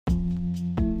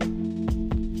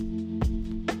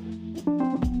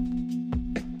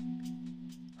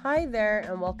Hi there,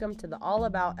 and welcome to the All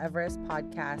About Everest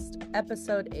podcast,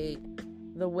 episode 8,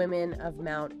 The Women of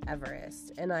Mount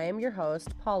Everest. And I am your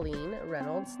host, Pauline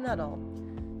Reynolds Nuttall.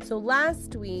 So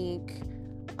last week,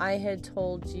 I had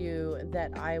told you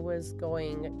that I was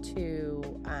going to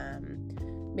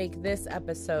make this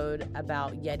episode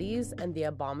about Yetis and the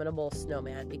Abominable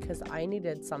Snowman because I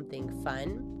needed something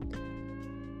fun.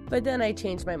 But then I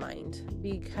changed my mind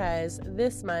because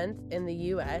this month in the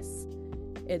U.S.,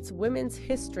 it's Women's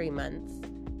History Month,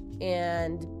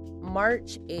 and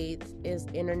March 8th is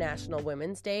International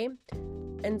Women's Day.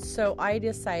 And so I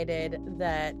decided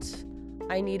that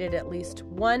I needed at least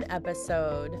one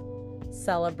episode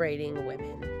celebrating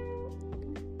women.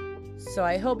 So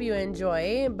I hope you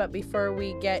enjoy, but before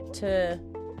we get to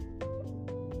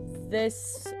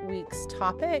this week's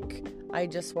topic, I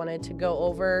just wanted to go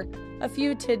over a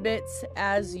few tidbits,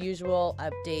 as usual,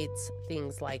 updates,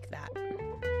 things like that.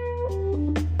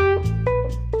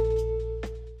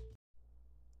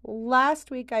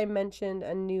 Last week I mentioned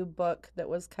a new book that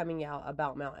was coming out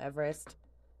about Mount Everest,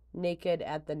 Naked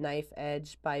at the Knife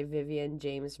Edge by Vivian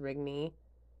James Rigney.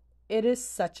 It is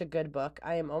such a good book.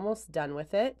 I am almost done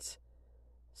with it,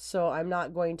 so I'm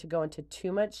not going to go into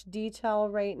too much detail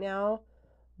right now,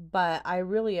 but I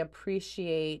really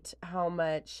appreciate how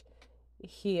much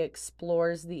he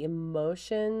explores the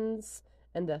emotions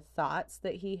and the thoughts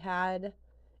that he had.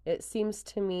 It seems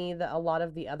to me that a lot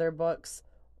of the other books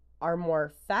are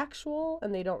more factual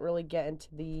and they don't really get into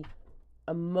the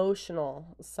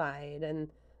emotional side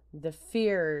and the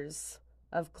fears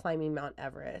of climbing Mount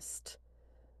Everest.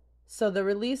 So the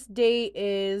release date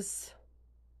is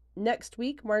next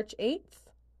week, March 8th.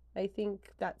 I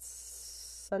think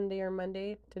that's Sunday or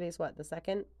Monday. Today's what, the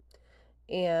 2nd?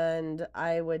 And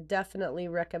I would definitely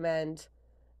recommend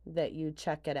that you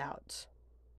check it out.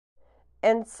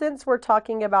 And since we're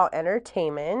talking about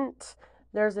entertainment,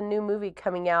 there's a new movie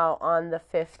coming out on the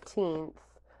 15th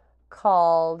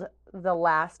called The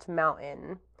Last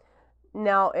Mountain.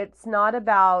 Now, it's not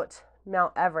about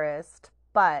Mount Everest,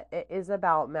 but it is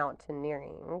about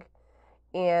mountaineering.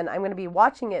 And I'm going to be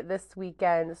watching it this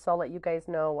weekend, so I'll let you guys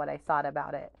know what I thought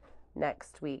about it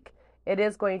next week. It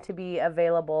is going to be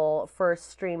available for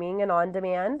streaming and on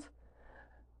demand.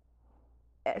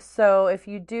 So if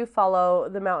you do follow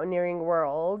the mountaineering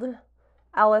world,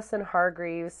 Allison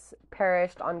Hargreaves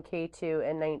perished on K2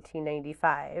 in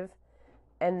 1995.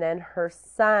 And then her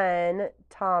son,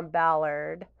 Tom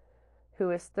Ballard, who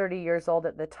was 30 years old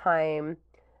at the time,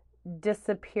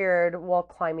 disappeared while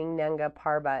climbing Nanga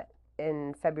Parbat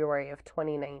in February of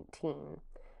 2019.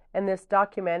 And this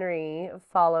documentary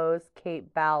follows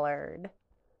Kate Ballard,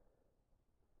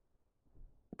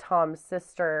 Tom's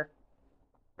sister,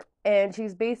 and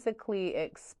she's basically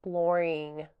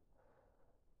exploring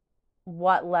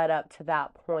what led up to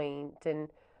that point. And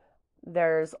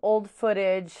there's old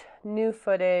footage, new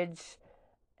footage,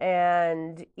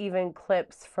 and even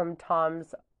clips from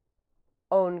Tom's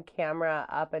own camera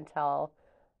up until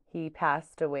he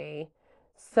passed away.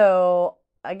 So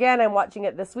again, I'm watching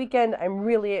it this weekend. I'm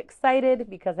really excited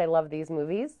because I love these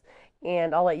movies,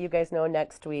 and I'll let you guys know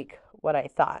next week what I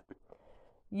thought.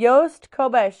 Joost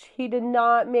Kobush, he did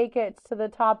not make it to the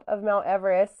top of Mount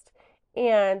Everest,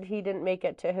 and he didn't make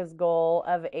it to his goal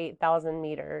of 8,000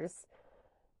 meters.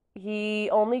 He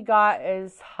only got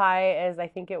as high as, I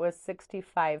think it was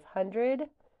 6,500,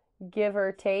 give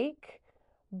or take,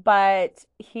 but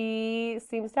he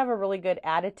seems to have a really good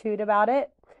attitude about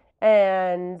it,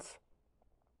 and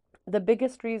the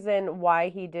biggest reason why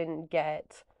he didn't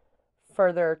get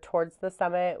further towards the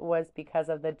summit was because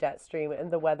of the jet stream,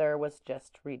 and the weather was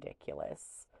just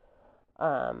ridiculous.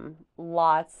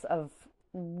 Lots of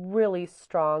really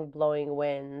strong blowing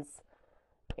winds,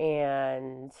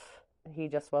 and he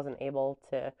just wasn't able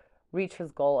to reach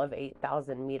his goal of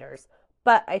 8,000 meters.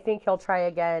 But I think he'll try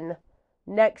again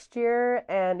next year,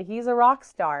 and he's a rock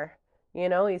star. You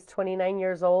know, he's 29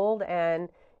 years old, and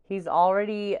he's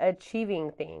already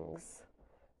achieving things.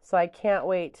 So I can't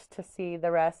wait to see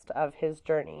the rest of his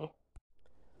journey.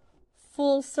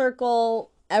 Full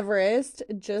Circle Everest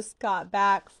just got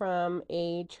back from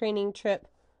a training trip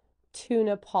to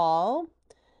Nepal.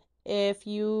 If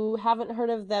you haven't heard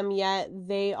of them yet,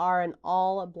 they are an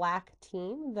all-black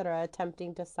team that are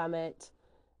attempting to summit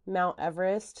Mount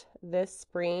Everest this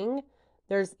spring.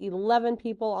 There's 11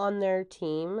 people on their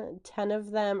team. 10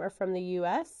 of them are from the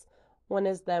U.S. One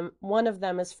of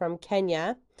them is from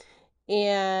Kenya.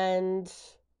 And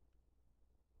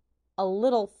a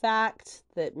little fact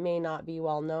that may not be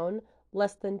well known,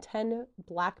 less than 10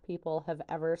 black people have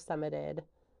ever summited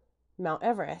Mount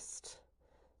Everest.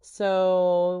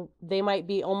 So they might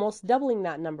be almost doubling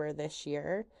that number this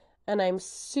year. and I'm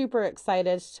super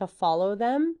excited to follow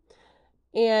them.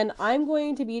 And I'm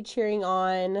going to be cheering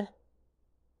on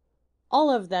all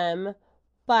of them,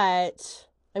 but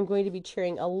I'm going to be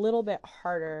cheering a little bit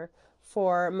harder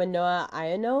for Manoa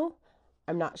Ayano.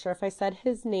 I'm not sure if I said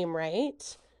his name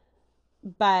right,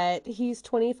 but he's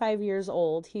 25 years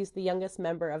old. He's the youngest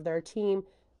member of their team,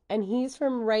 and he's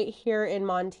from right here in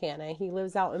Montana. He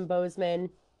lives out in Bozeman.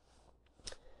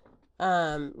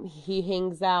 He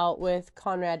hangs out with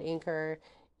Conrad Anchor,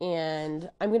 and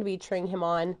I'm going to be cheering him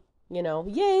on,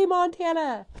 yay,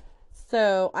 Montana!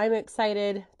 So I'm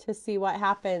excited to see what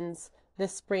happens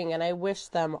this spring, and I wish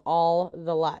them all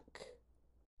the luck.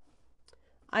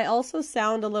 I also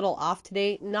sound a little off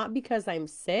today, not because I'm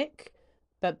sick,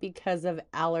 but because of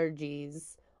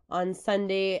allergies. On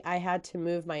Sunday, I had to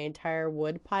move my entire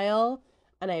wood pile,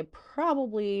 and I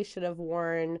probably should have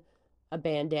worn a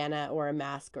bandana or a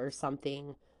mask or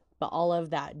something. But all of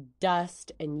that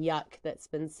dust and yuck that's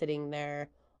been sitting there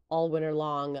all winter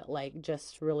long,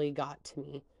 just really got to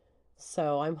me.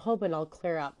 So I'm hoping I'll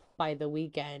clear up by the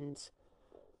weekend.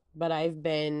 But I've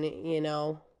been,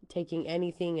 taking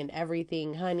anything and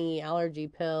everything, honey, allergy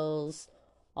pills,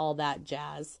 all that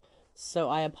jazz. So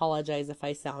I apologize if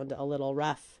I sound a little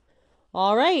rough.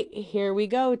 All right, here we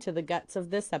go to the guts of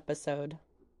this episode.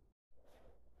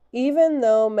 Even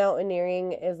though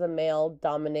mountaineering is a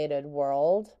male-dominated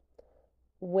world,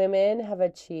 women have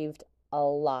achieved a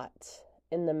lot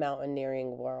in the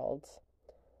mountaineering world.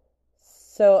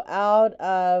 So out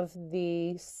of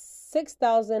the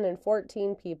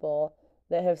 6,014 people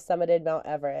that have summited Mount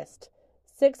Everest,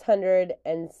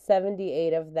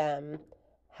 678 of them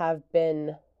have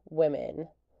been women.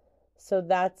 So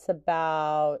that's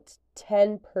about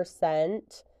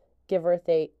 10%, give or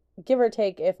take,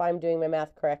 if I'm doing my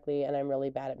math correctly, and I'm really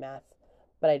bad at math,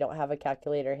 but I don't have a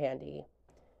calculator handy.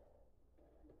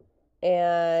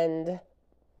 And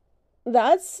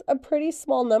that's a pretty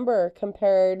small number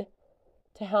compared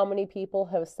to how many people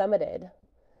have summited.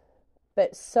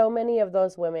 But so many of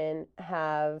those women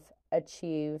have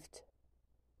achieved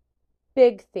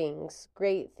big things,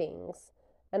 great things,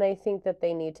 and I think that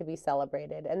they need to be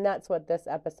celebrated. And that's what this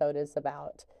episode is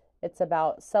about. It's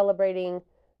about celebrating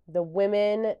the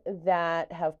women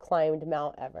that have climbed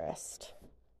Mount Everest.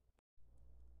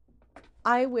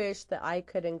 I wish that I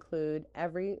could include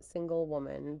every single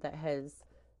woman that has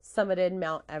summited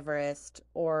Mount Everest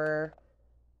or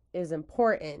is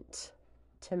important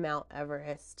to Mount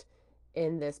Everest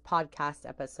in this podcast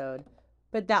episode,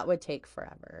 but that would take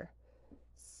forever.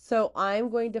 So I'm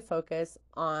going to focus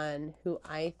on who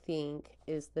I think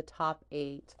is the top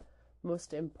 8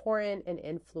 most important and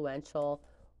influential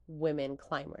women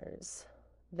climbers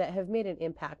that have made an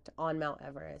impact on Mount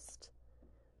Everest.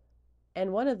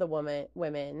 And one of the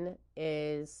women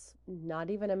is not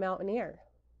even a mountaineer,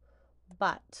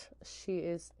 but she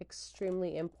is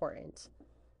extremely important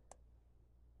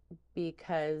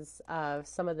because of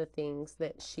some of the things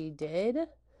that she did.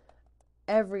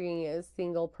 Every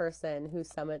single person who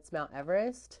summits Mount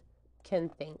Everest can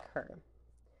thank her.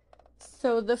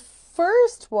 So the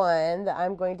first one that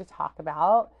I'm going to talk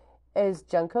about is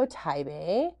Junko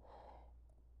Taibei,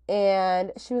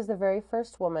 and she was the very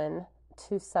first woman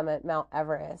to summit Mount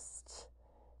Everest.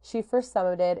 She first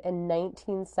summited in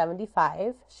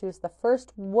 1975. She was the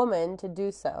first woman to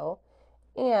do so,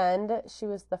 and she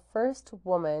was the first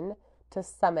woman to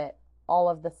summit all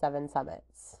of the 7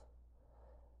 summits.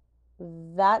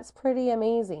 That's pretty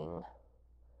amazing.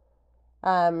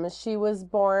 She was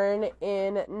born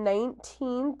in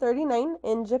 1939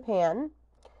 in Japan.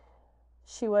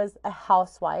 She was a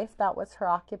housewife. That was her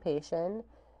occupation.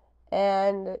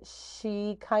 And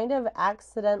she kind of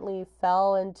accidentally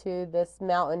fell into this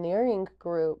mountaineering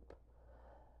group.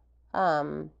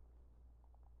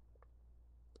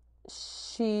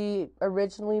 She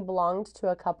originally belonged to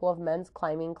a couple of men's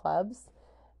climbing clubs,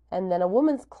 and then a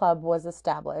women's club was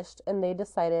established, and they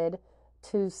decided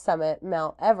to summit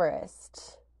Mount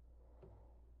Everest.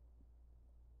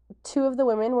 2 of the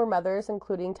women were mothers,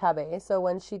 including Tabe, so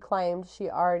when she climbed, she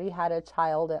already had a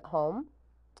child at home.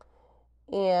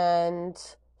 And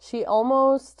she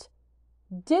almost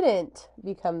didn't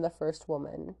become the first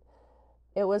woman.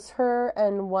 It was her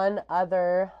and one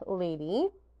other lady,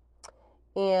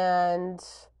 and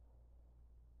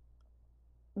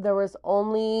there was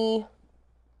only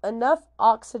enough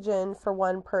oxygen for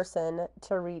one person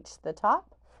to reach the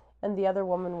top, and the other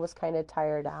woman was kind of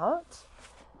tired out.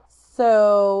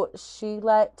 So she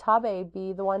let Tabe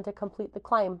be the one to complete the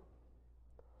climb.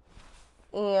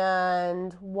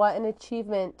 And what an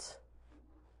achievement,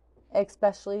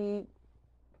 especially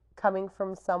coming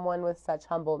from someone with such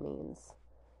humble means.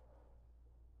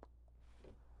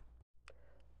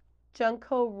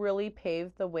 Junko really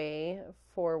paved the way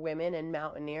for women in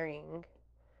mountaineering,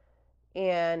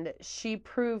 and she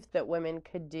proved that women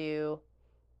could do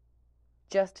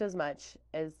just as much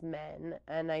as men,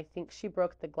 and I think she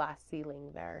broke the glass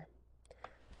ceiling there.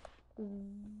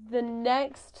 The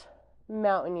next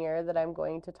mountaineer that I'm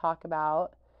going to talk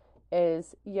about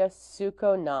is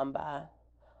Yasuko Namba.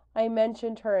 I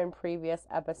mentioned her in previous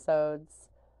episodes,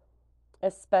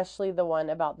 especially the one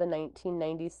about the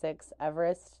 1996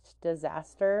 Everest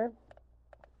disaster.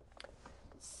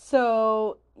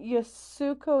 So,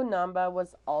 Yasuko Namba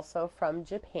was also from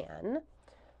Japan.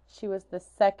 She was the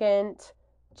second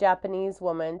Japanese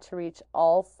woman to reach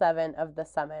all 7 of the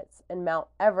summits, and Mount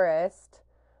Everest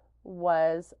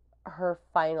was her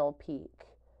final peak.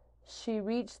 She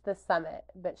reached the summit,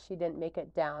 but she didn't make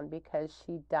it down because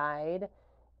she died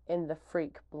in the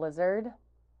freak blizzard.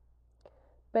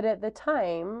 But at the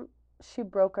time, she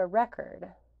broke a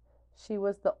record. She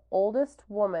was the oldest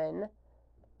woman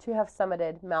to have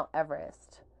summited Mount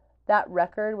Everest. That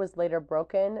record was later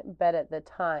broken, but at the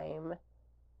time,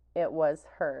 it was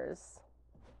hers.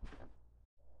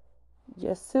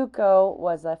 Yasuko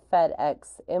was a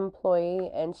FedEx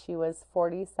employee, and she was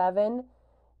 47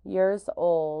 years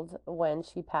old when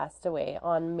she passed away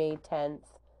on May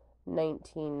 10th,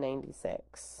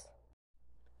 1996.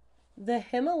 The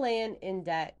Himalayan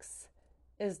Index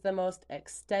is the most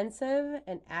extensive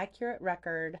and accurate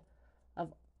record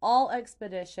of all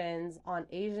expeditions on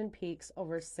Asian peaks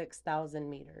over 6,000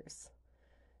 meters.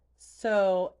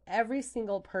 So every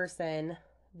single person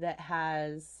that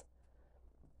has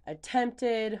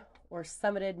attempted or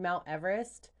summited Mount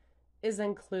Everest is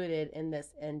included in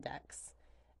this index.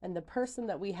 And the person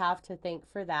that we have to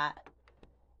thank for that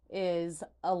is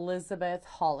Elizabeth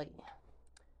Hawley.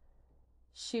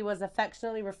 She was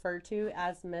affectionately referred to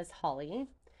as Miss Hawley,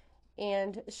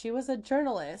 and she was a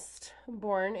journalist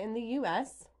born in the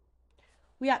U.S.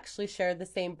 We actually share the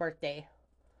same birthday,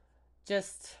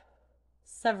 just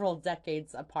several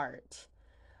decades apart.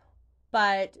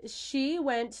 But she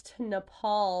went to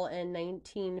Nepal in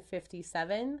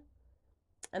 1957,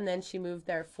 and then she moved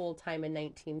there full time in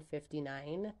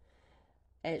 1959.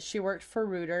 And she worked for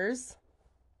Reuters,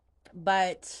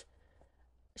 but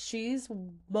she's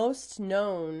most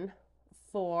known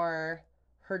for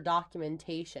her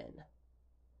documentation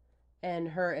and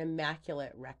her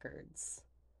immaculate records.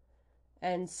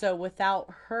 And so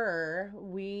without her,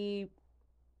 we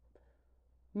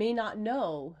may not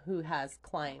know who has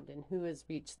climbed and who has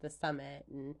reached the summit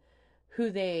and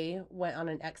who they went on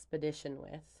an expedition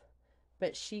with.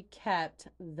 But she kept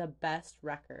the best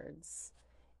records.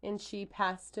 And she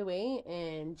passed away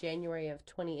in January of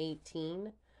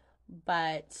 2018.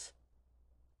 But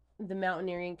the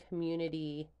mountaineering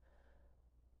community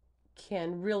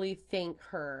can really thank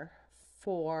her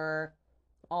for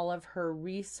all of her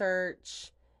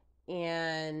research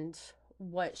and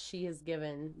what she has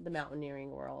given the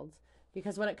mountaineering world.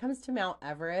 Because when it comes to Mount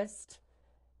Everest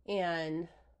and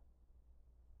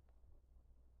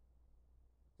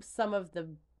some of the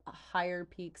higher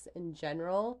peaks in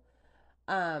general,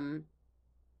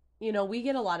 we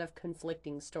get a lot of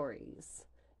conflicting stories.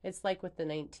 It's like with the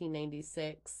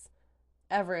 1996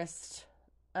 Everest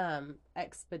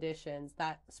expeditions,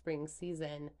 that spring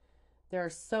season. There are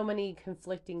so many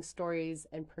conflicting stories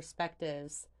and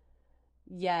perspectives,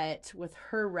 yet with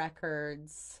her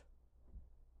records,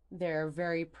 they're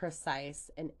very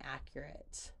precise and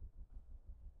accurate.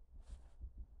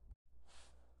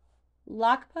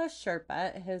 Lakpa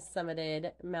Sherpa has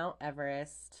summited Mount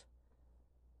Everest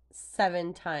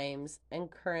 7 times and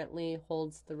currently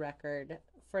holds the record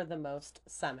for the most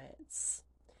summits.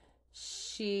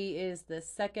 She is the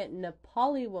second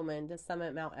Nepali woman to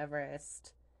summit Mount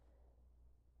Everest,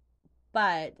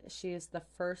 but she is the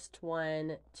first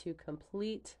one to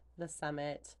complete the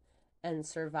summit and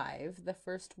survive. The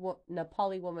first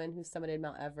Nepali woman who summited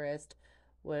Mount Everest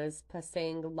was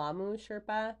Pasang Lamu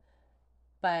Sherpa,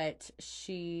 but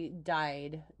she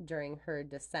died during her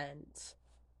descent.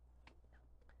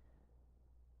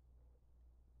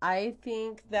 I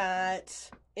think that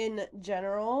in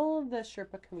general, the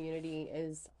Sherpa community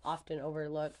is often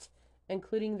overlooked,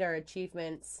 including their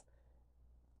achievements.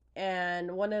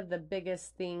 And one of the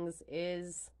biggest things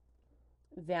is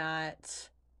that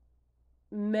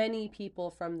many people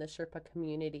from the Sherpa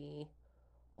community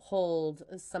hold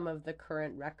some of the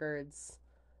current records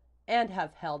and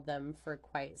have held them for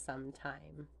quite some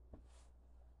time.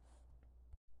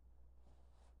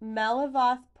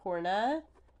 Malavath Purna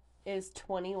is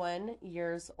 21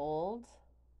 years old,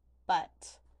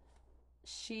 but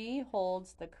she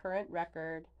holds the current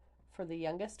record for the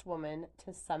youngest woman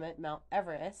to summit Mount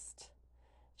Everest.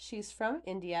 She's from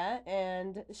India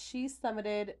and she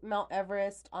summited Mount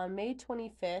Everest on May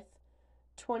 25th,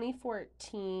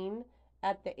 2014,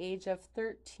 at the age of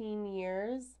 13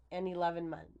 years and 11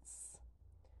 months.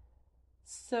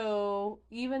 So,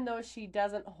 even though she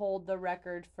doesn't hold the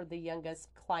record for the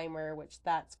youngest climber, which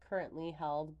that's currently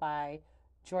held by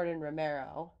Jordan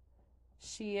Romero,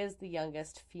 she is the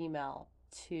youngest female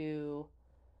to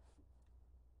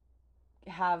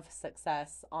have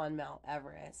success on Mount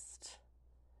Everest.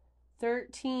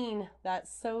 13,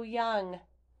 that's so young.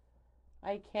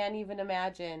 I can't even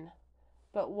imagine.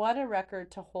 But what a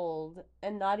record to hold.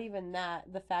 And not even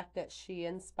that, the fact that she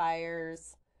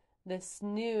inspires this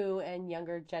new and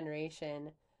younger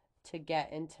generation to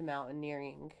get into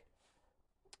mountaineering.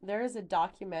 There is a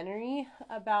documentary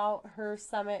about her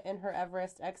summit and her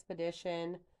Everest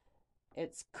expedition.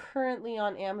 It's currently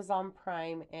on Amazon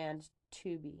Prime and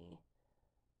Tubi.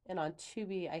 And on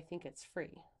Tubi, I think it's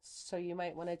free. So you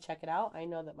might want to check it out. I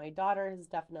know that my daughter has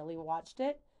definitely watched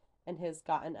it and has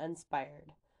gotten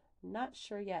inspired. Not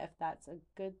sure yet if that's a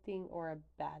good thing or a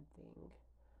bad thing.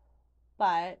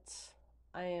 But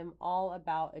I am all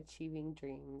about achieving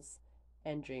dreams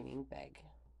and dreaming big.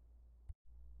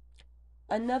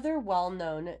 Another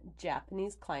well-known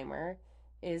Japanese climber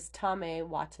is Tame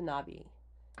Watanabe.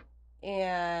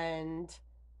 And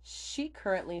she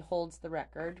currently holds the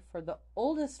record for the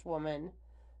oldest woman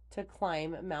to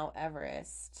climb Mount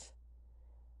Everest.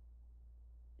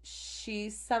 She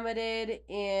summited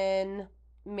in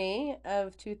May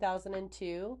of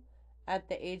 2002 at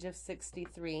the age of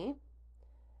 63.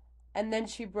 And then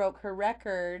she broke her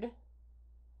record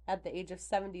at the age of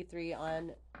 73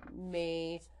 on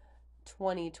May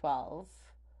 2012.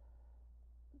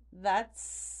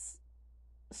 That's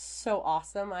so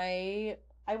awesome. I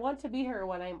want to be her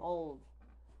when I'm old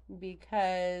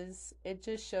because it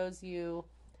just shows you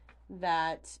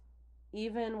that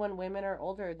even when women are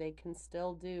older, they can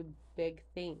still do big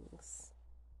things.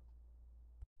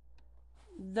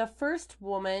 The first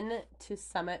woman to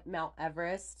summit Mount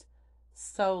Everest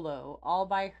solo, all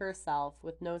by herself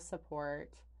with no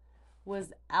support,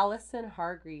 was Alison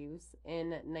Hargreaves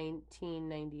in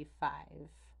 1995.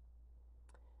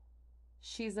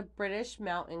 She's a British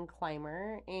mountain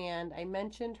climber, and I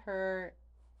mentioned her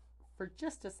for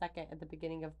just a second at the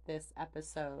beginning of this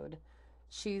episode.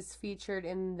 She's featured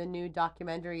in the new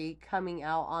documentary coming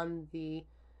out on the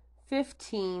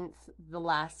 15th, The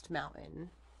Last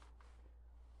Mountain.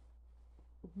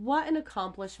 What an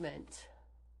accomplishment,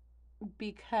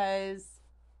 because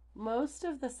most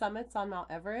of the summits on Mount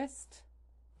Everest,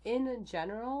 in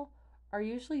general, are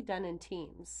usually done in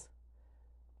teams.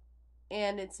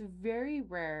 And it's very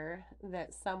rare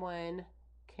that someone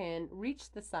can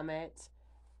reach the summit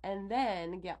and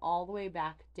then get all the way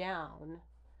back down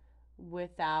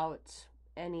without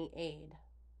any aid.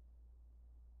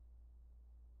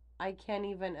 I can't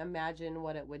even imagine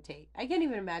what it would take. I can't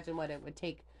even imagine what it would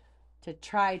take to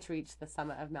try to reach the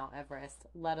summit of Mount Everest,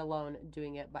 let alone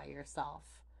doing it by yourself.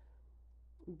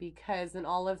 Because in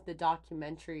all of the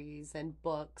documentaries and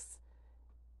books,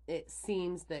 it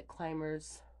seems that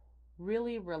climbers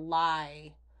really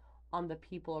rely on the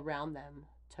people around them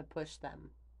to push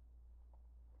them.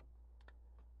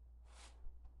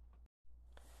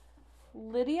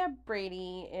 Lydia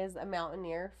Brady is a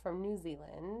mountaineer from New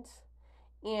Zealand,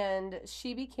 and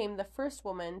she became the first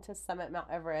woman to summit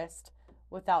Mount Everest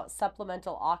without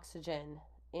supplemental oxygen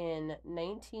in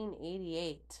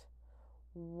 1988.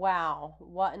 Wow,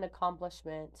 what an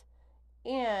accomplishment.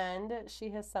 And she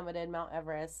has summited Mount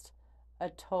Everest a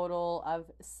total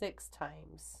of 6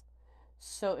 times.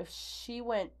 So if she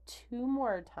went 2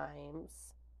 more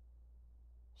times,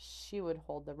 she would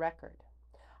hold the record.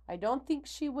 I don't think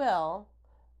she will,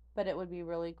 but it would be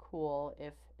really cool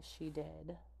if she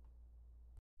did.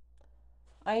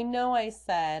 I know I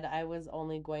said I was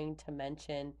only going to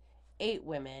mention 8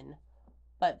 women,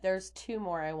 but there's 2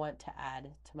 more I want to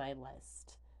add to my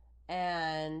list.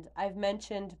 And I've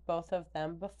mentioned both of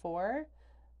them before,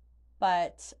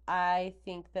 but I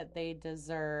think that they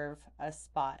deserve a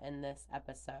spot in this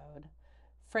episode.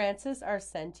 Frances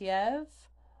Arsenyev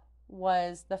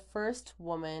was the first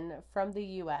woman from the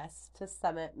U.S. to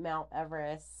summit Mount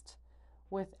Everest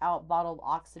without bottled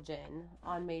oxygen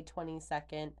on May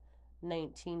 22nd,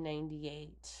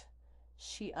 1998.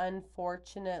 She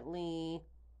unfortunately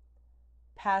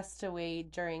passed away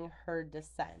during her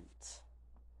descent.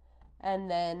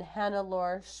 And then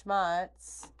Hannelore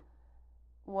Schmatz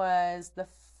was the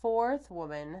 4th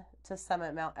woman to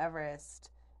summit Mount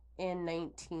Everest in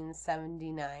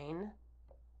 1979.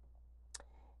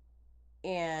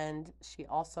 And she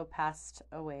also passed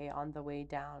away on the way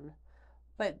down.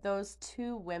 But those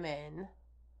 2 women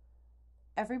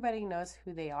everybody knows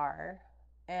who they are,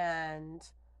 and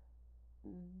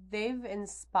they've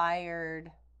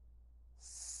inspired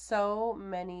so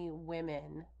many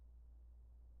women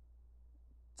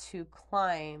to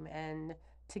climb and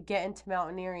to get into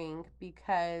mountaineering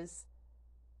because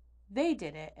they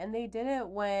did it. And they did it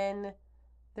when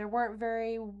there weren't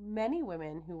very many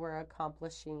women who were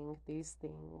accomplishing these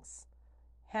things.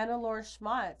 Hannah Lore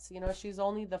Schmatz, she's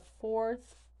only the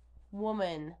fourth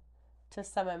woman to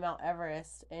summit Mount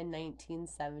Everest in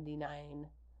 1979.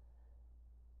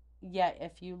 Yet,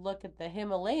 if you look at the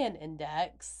Himalayan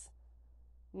index,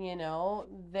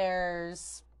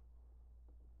 there's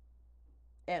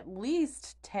at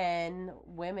least 10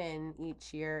 women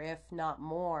each year, if not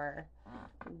more,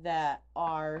 that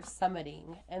are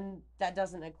summiting. And that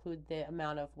doesn't include the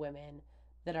amount of women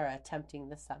that are attempting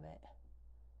the summit.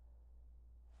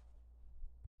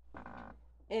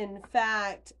 In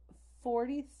fact,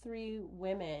 43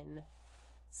 women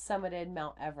summited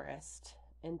Mount Everest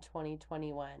in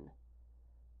 2021.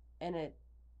 And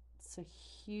it's a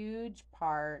huge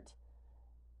part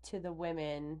to the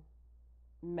women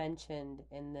mentioned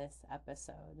in this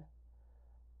episode.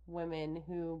 Women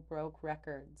who broke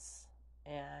records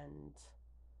and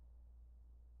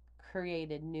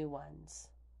created new ones.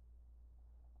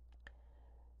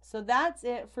 So that's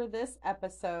it for this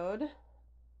episode.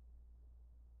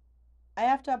 I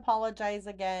have to apologize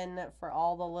again for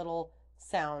all the little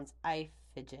sounds. I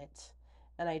fidget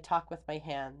and I talk with my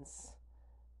hands.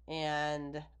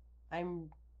 And I'm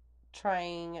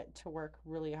trying to work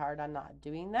really hard on not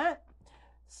doing that.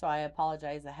 So I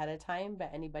apologize ahead of time,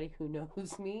 but anybody who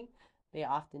knows me, they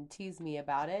often tease me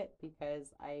about it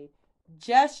because I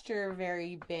gesture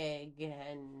very big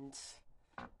and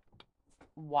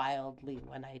wildly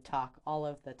when I talk all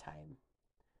of the time.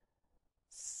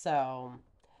 So,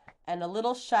 and a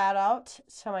little shout out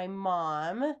to my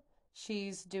mom.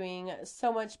 She's doing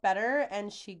so much better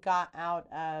and she got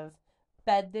out of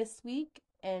bed this week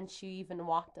and she even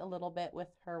walked a little bit with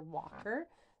her walker.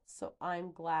 So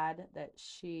I'm glad that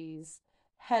she's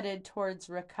headed towards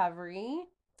recovery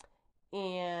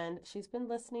and she's been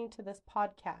listening to this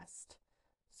podcast.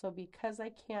 So because I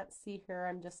can't see her,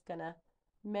 I'm just going to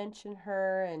mention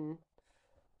her and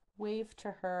wave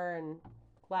to her, and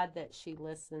glad that she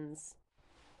listens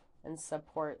and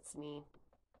supports me.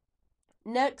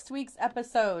 Next week's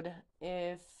episode,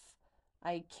 if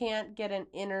I can't get an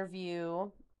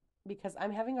interview, because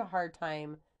I'm having a hard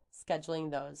time scheduling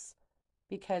those,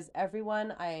 because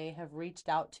everyone I have reached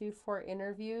out to for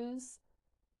interviews,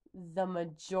 the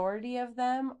majority of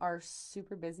them are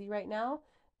super busy right now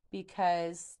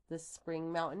because the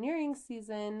spring mountaineering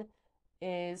season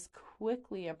is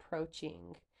quickly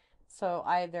approaching. So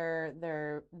either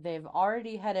they've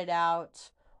already headed out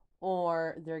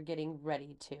or they're getting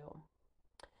ready to.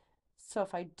 So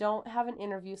if I don't have an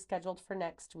interview scheduled for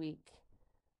next week,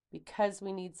 because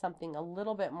we need something a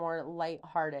little bit more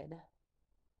lighthearted,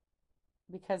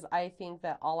 because I think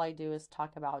that all I do is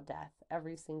talk about death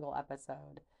every single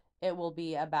episode, it will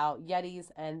be about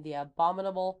Yetis and the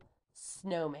abominable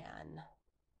snowman.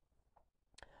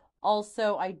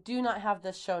 Also, I do not have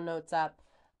the show notes up.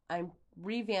 I'm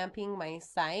revamping my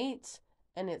site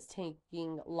and it's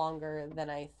taking longer than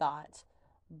I thought.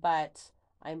 But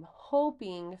I'm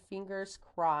hoping, fingers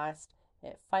crossed,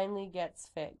 it finally gets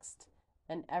fixed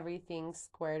and everything's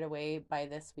squared away by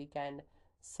this weekend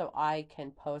so I can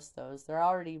post those. They're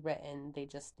already written, they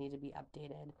just need to be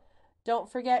updated.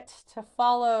 Don't forget to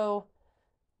follow,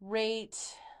 rate,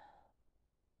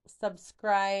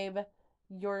 subscribe.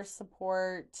 Your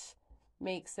support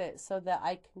makes it so that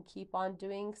I can keep on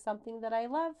doing something that I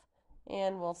love.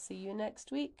 And we'll see you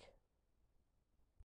next week.